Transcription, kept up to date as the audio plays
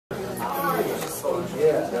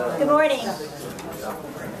Good morning.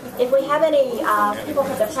 If we have any people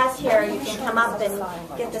from the press here, you can come up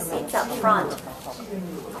and get the seats up front.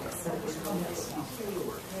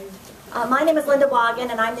 My name is Lendel,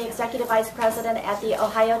 and I'm the Executive Vice President at the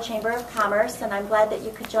Ohio Chamber of Commerce, and I'm glad that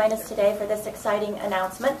you could join us today for this exciting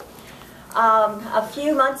announcement. A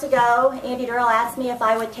few months ago, Andy Durrell asked me if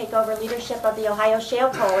I would take over leadership of the Ohio Shale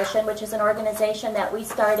Coalition, which is an organization that we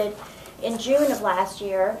started in June of last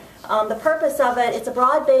year. The purpose of it, it's a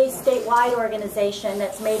broad-based statewide organization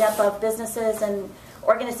that's made up of businesses and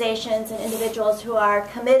organizations and individuals who are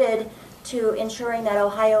committed to ensuring that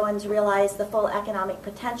Ohioans realize the full economic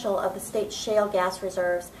potential of the state's shale gas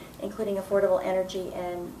reserves, including affordable energy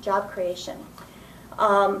and job creation.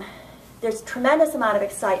 There's a tremendous amount of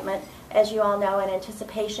excitement, as you all know, and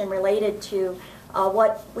anticipation related to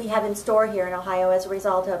what we have in store here in Ohio as a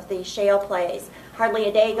result of the shale plays. Hardly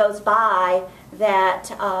a day goes by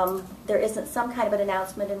that there isn't some kind of an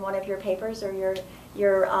announcement in one of your papers or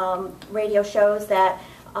your radio shows that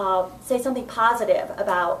say something positive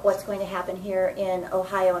about what's going to happen here in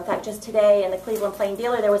Ohio. In fact, just today in the Cleveland Plain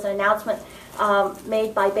Dealer, there was an announcement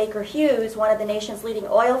made by Baker Hughes, one of the nation's leading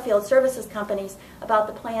oil field services companies, about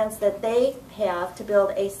the plans that they have to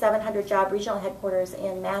build a 700-job regional headquarters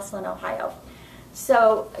in Massillon, Ohio.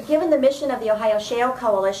 So, given the mission of the Ohio Shale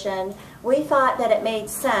Coalition, we thought that it made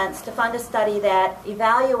sense to fund a study that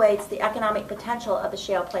evaluates the economic potential of the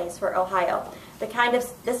shale plays for Ohio.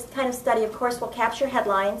 This kind of study, of course, will capture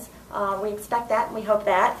headlines. We expect that and we hope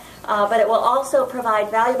that. But it will also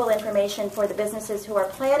provide valuable information for the businesses who are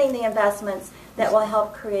planning the investments that will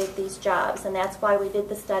help create these jobs. And that's why we did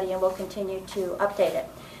the study, and we'll continue to update it.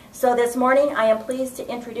 So this morning, I am pleased to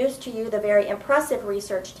introduce to you the very impressive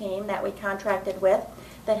research team that we contracted with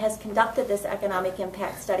that has conducted this economic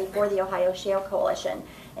impact study for the Ohio Shale Coalition.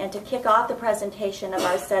 And to kick off the presentation of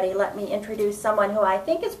our study, let me introduce someone who I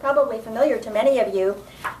think is probably familiar to many of you,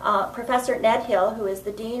 Professor Ned Hill, who is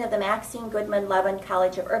the Dean of the Maxine Goodman Levin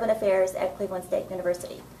College of Urban Affairs at Cleveland State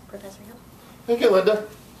University. Professor Hill. Thank you, Linda.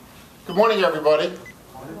 Good morning, everybody.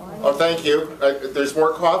 Oh, thank you. There's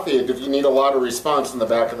more coffee if you need a lot of response in the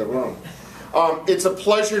back of the room. It's a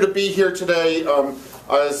pleasure to be here today.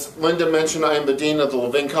 As Linda mentioned, I am the Dean of the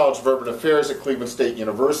Levin College of Urban Affairs at Cleveland State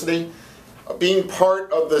University. Being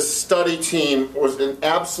part of this study team was an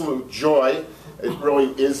absolute joy. It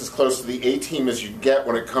really is as close to the A-team as you get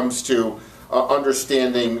when it comes to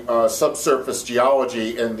understanding subsurface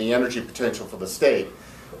geology and the energy potential for the state.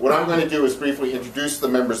 What I'm going to do is briefly introduce the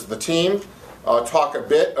members of the team, talk a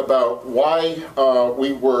bit about why what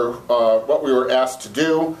we were asked to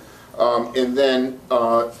do, and then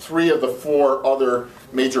 3 of the 4 other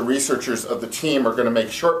major researchers of the team are going to make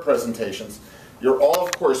short presentations. You're all,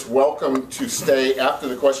 of course, welcome to stay after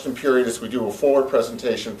the question period as we do a fuller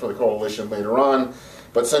presentation for the coalition later on.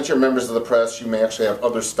 But since you're members of the press, you may actually have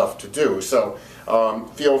other stuff to do. So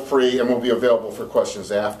feel free, and we'll be available for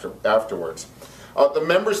questions afterwards. The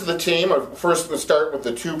members of the team are first going to start with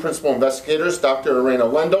the 2 principal investigators. Dr.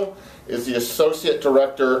 Iryna Lendel is the Associate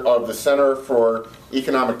Director of the Center for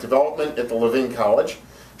Economic Development at the Levin College.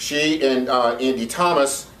 She and Andy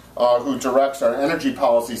Thomas, who directs our Energy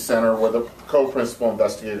Policy Center, were the co-principal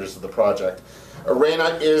investigators of the project.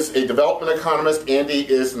 Iryna is a development economist. Andy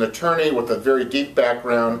is an attorney with a very deep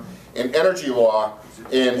background in energy law.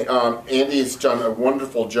 And Andy's done a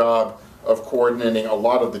wonderful job of coordinating a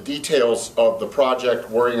lot of the details of the project,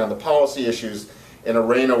 working on the policy issues, and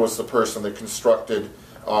Iryna was the person that constructed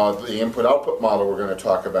the input-output model we're going to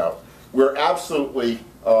talk about. We're absolutely,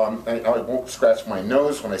 I won't scratch my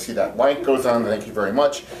nose when I see that light goes on, thank you very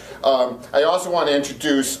much. I also want to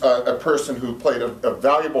introduce a person who played a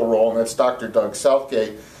valuable role, and that's Dr. Doug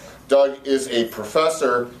Southgate. Doug is a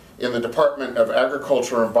professor in the Department of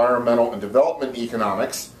Agriculture, Environmental, and Development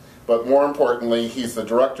Economics. But more importantly, he's the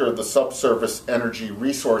director of the Subsurface Energy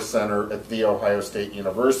Resource Center at The Ohio State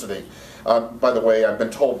University. By the way, I've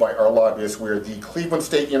been told by our lobbyists we're the Cleveland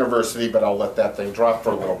State University, but I'll let that thing drop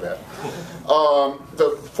for a little bit.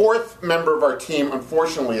 The 4th member of our team,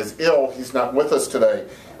 unfortunately, is ill. He's not with us today,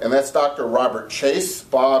 and that's Dr. Robert Chase.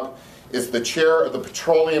 Bob is the chair of the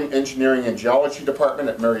Petroleum Engineering and Geology Department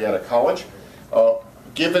at Marietta College.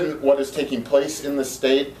 Given what is taking place in the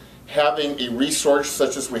state, having a resource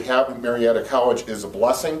such as we have at Marietta College is a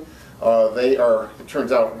blessing. They are, it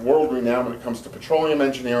turns out, world-renowned when it comes to petroleum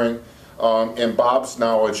engineering, and Bob's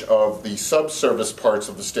knowledge of the subsurface parts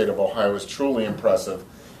of the state of Ohio is truly impressive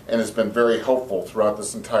and has been very helpful throughout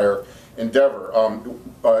this entire endeavor.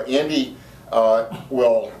 Andy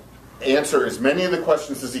will answer as many of the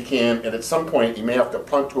questions as he can, and at some point he may have to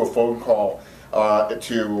punt to a phone call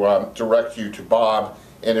to direct you to Bob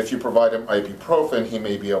and if you provide him ibuprofen, he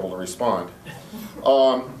may be able to respond.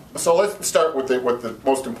 So let's start with the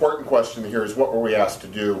most important question here is what were we asked to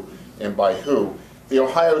do and by who? The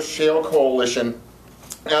Ohio Shale Coalition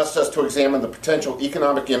asked us to examine the potential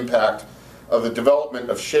economic impact of the development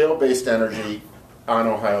of shale-based energy on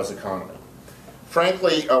Ohio's economy.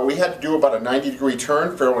 Frankly, we had to do about a 90-degree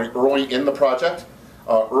turn fairly early in the project.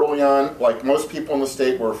 Early on, like most people in the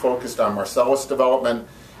state, we're focused on Marcellus development,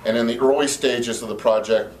 and in the early stages of the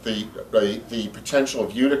project, the potential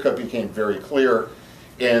of Utica became very clear,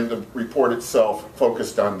 and the report itself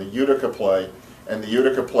focused on the Utica play, and the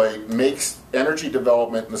Utica play makes energy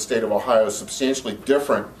development in the state of Ohio substantially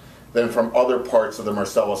different than from other parts of the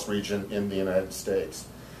Marcellus region in the United States.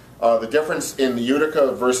 The difference in the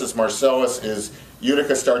Utica versus Marcellus is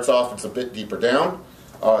Utica starts off, it's a bit deeper down.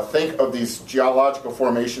 Think of these geological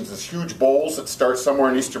formations as huge bowls that start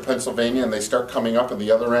somewhere in eastern Pennsylvania and they start coming up at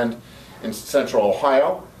the other end in central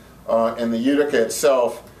Ohio. And the Utica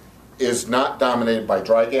itself is not dominated by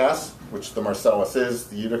dry gas, which the Marcellus is.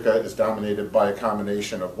 The Utica is dominated by a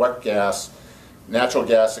combination of wet gas, natural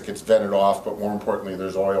gas that gets vented off, but more importantly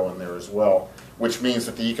there's oil in there as well, which means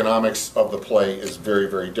that the economics of the play is very,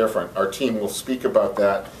 very different. Our team will speak about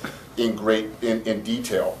that in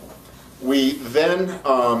detail. We then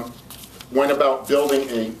went about building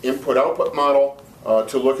an input-output model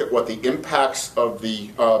to look at what the impacts of the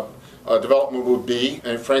development would be.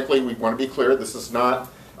 And frankly, we want to be clear, this is not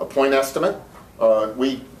a point estimate.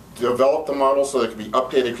 We developed the model so that it can be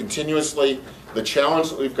updated continuously. The challenge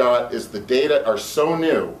that we've got is the data are so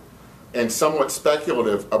new and somewhat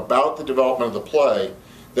speculative about the development of the play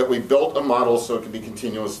that we built a model so it can be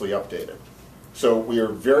continuously updated. So we are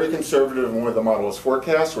very conservative in the way the model is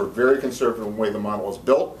forecast. We're very conservative in the way the model is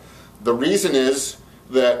built. The reason is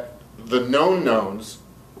that the known knowns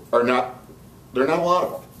are not, there are not a lot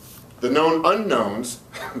of them. The known unknowns,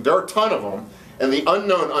 there are a ton of them, and the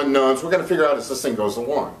unknown unknowns, we're going to figure out as this thing goes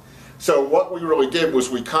along. So what we really did was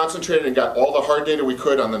we concentrated and got all the hard data we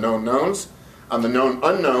could on the known knowns. On the known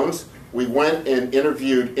unknowns, we went and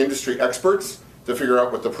interviewed industry experts to figure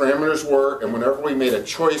out what the parameters were, and whenever we made a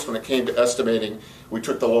choice when it came to estimating, we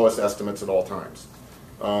took the lowest estimates at all times.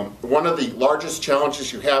 One of the largest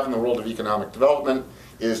challenges you have in the world of economic development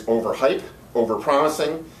is overhype,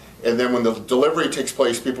 overpromising, and then when the delivery takes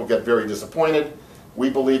place, people get very disappointed. We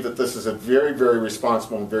believe that this is a very, very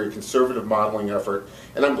responsible and very conservative modeling effort,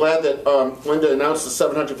 and I'm glad that Linda announced the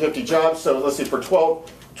 750 jobs, so let's see, for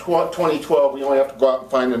 2012, we only have to go out and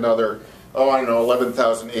find another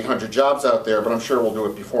 11,800 jobs out there, but I'm sure we'll do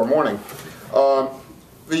it before morning.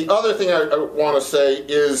 The other thing I want to say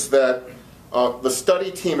is that the study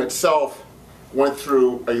team itself went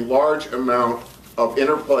through a large amount of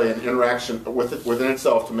interplay and interaction within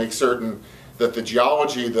itself to make certain that the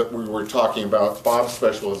geology that we were talking about, Bob's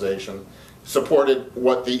specialization, supported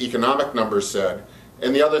what the economic numbers said.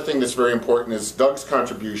 And the other thing that's very important is Doug's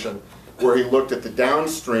contribution, where he looked at the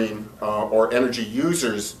downstream or energy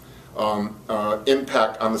users'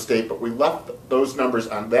 impact on the state, but we left those numbers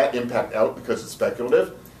on that impact out because it's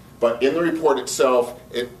speculative. But in the report itself,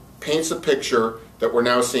 it paints a picture that we're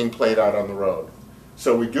now seeing played out on the road.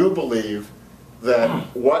 So we do believe that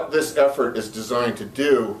what this effort is designed to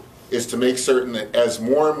do is to make certain that as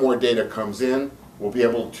more and more data comes in, we'll be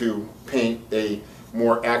able to paint a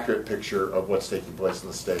more accurate picture of what's taking place in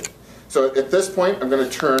the state. So at this point, I'm going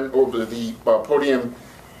to turn over the podium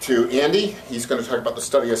to Andy. He's going to talk about the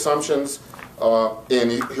study assumptions,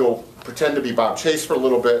 and he'll pretend to be Bob Chase for a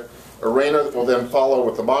little bit. Iryna will then follow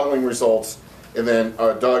with the modeling results, and then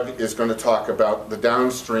Doug is going to talk about the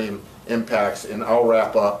downstream impacts, and I'll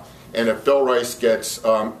wrap up. And if Bill Rice gets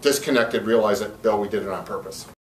disconnected, realize that, Bill, we did it on purpose.